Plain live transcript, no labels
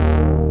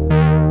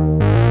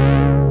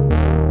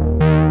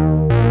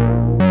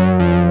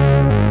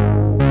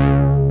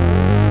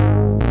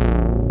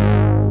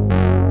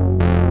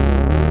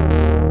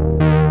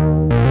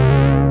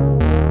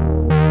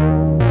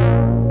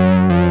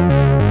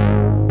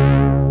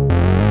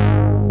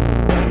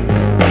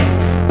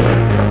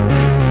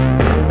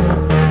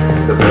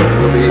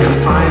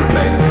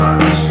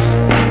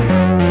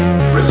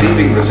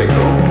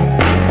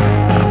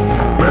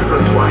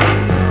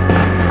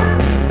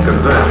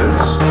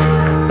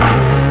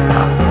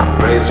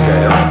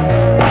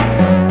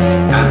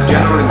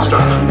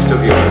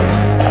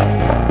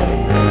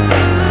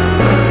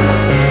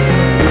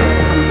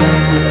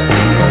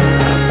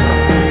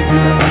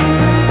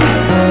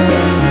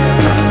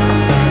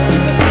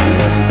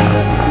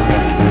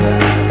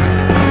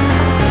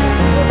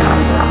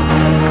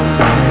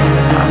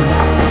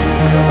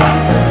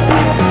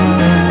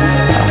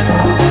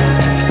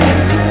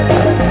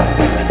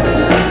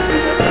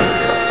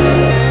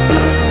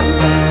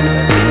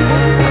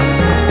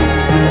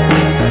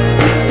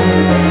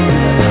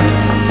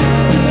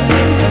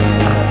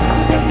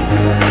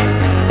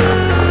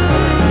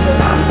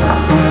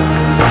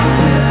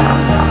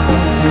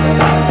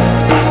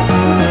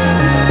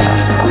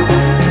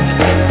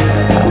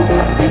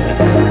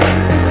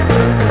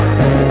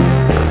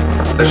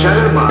A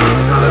shadow mask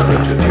color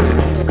picture tube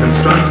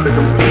constructs the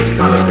complete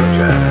color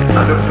picture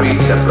out of three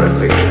separate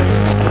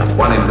pictures,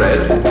 one in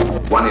red,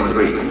 one in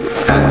green,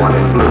 and one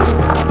in blue.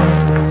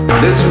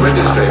 This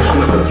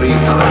registration of the three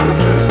color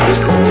pictures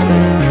is called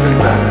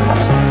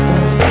invariance.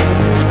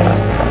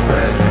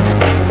 Red,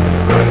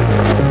 green,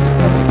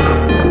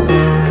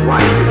 blue.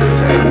 White is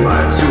obtained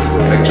by a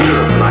suitable mixture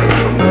of light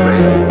from the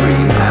red,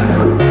 green, and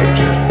blue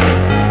pictures.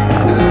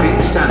 It has been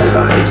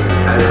standardized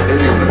as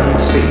illuminant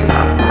C.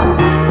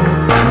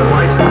 The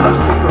white must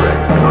be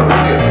correct not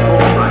only at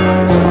all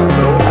brightness,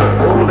 but also at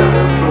all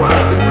levels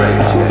throughout the gray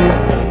scale.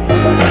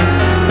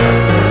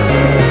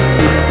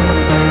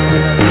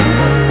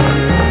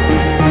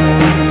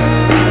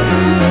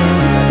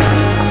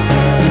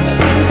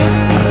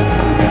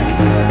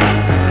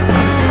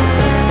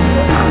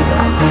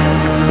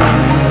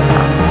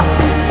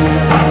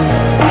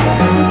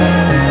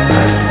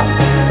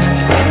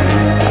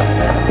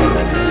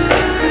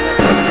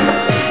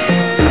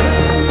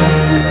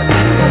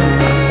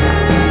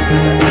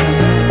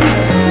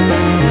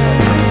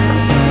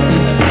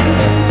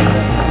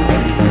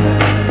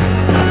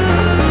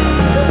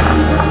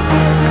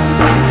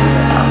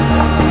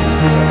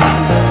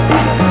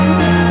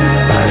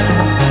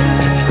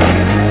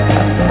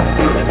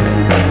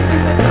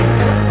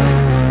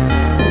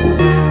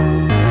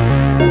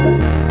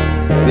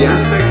 The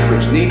aspects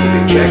which need to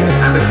be checked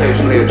and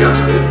occasionally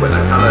adjusted when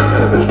a color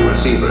television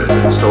receiver is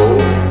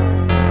installed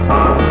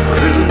are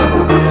provision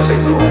of a good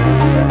signal,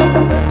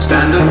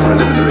 standard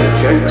preliminary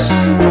checks,